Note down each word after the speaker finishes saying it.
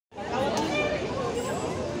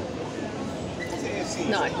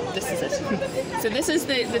No, this is it. So this is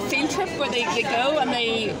the field trip where they go and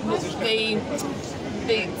they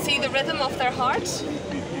see the rhythm of their heart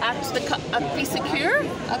at Be Secure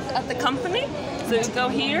at the company. So they go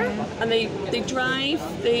here and they drive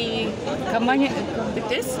like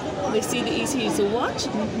this. They see the ECG, so watch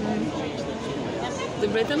the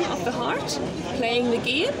rhythm of the heart, playing the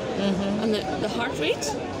game and the heart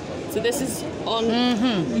rate. So this is on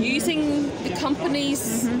using the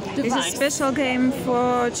company's device. Is it a special game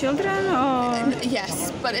for children or?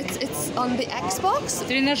 Yes, but it's on the Xbox.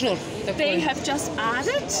 Тренажер. They have just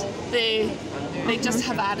added they just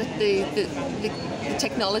have added the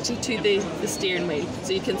technology to the steering wheel,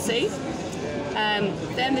 so you can see.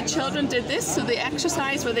 Then the children did this, so the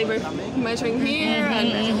exercise where they were measuring here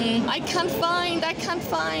and I can't find,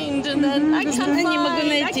 and then I can't find.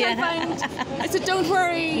 I said, don't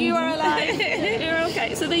worry, you are alive, you're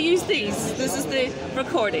okay. So they use these. This is the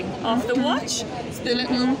recording of the watch. It's the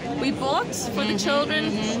little we bought for the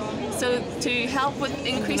children. So to help with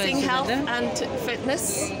increasing health and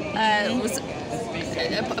fitness was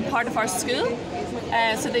a part of our school.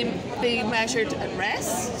 So they measured at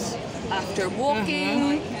rest, after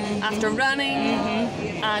walking, after running,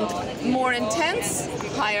 and more intense,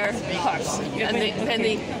 higher heart. And then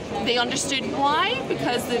they understood why,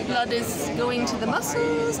 because the blood is going to the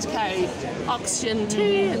muscles to carry oxygen to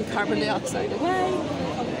and carbon dioxide away.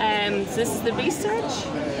 So this is the research.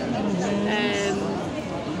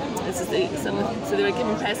 This is so they were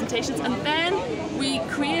giving presentations, and then we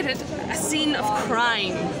created a scene of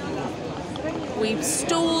crime. We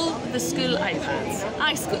stole the school iPads.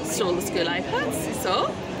 I stole the school iPads,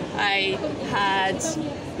 so I had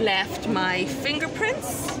left my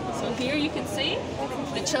fingerprints. So here you can see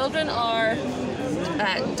the children are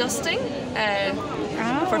dusting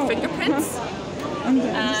for fingerprints,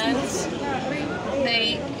 and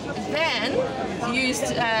they then used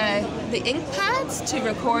the ink pads to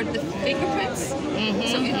record the fingerprints. So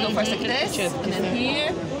you go first like this, and then here,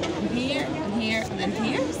 and here, and here, and then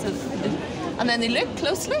here. So and then they look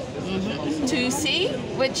closely to see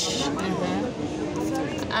which.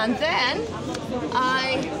 And then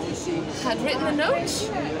I had written a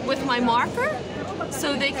note with my marker,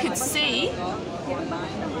 so they could see.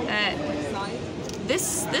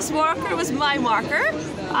 This marker was my marker.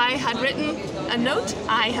 I had written a note.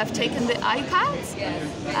 I have taken the iPads,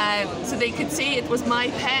 so they could see it was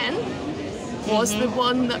my pen was the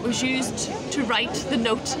one that was used to write the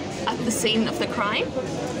note at the scene of the crime.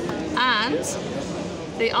 And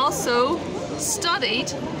they also studied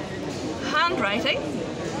handwriting.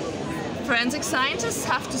 Forensic scientists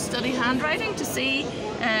have to study handwriting to see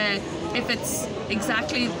if it's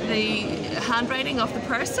exactly the handwriting of the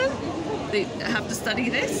person. They have to study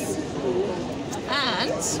this.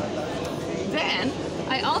 And then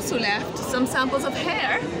I also left some samples of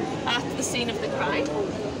hair at the scene of the crime.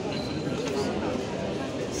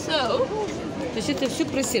 So, То есть это все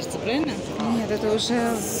про сердце, правильно? Нет, это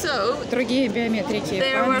уже другие биометрики.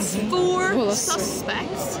 There were four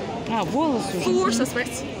suspects. Волосы уже. Four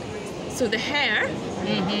suspects. So the hair,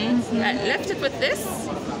 left it with this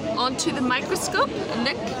onto the microscope, and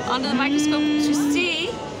look under the microscope to see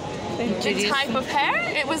the type of hair.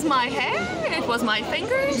 It was my hair, it was my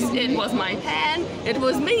fingers, it was my pen, it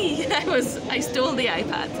was me. I stole the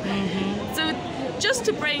iPad. So just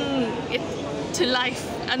to bring it to life,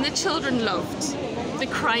 and the children loved the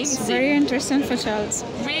crime scene. Very interesting for child.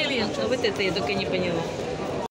 Really interesting. Вот это я только не поняла.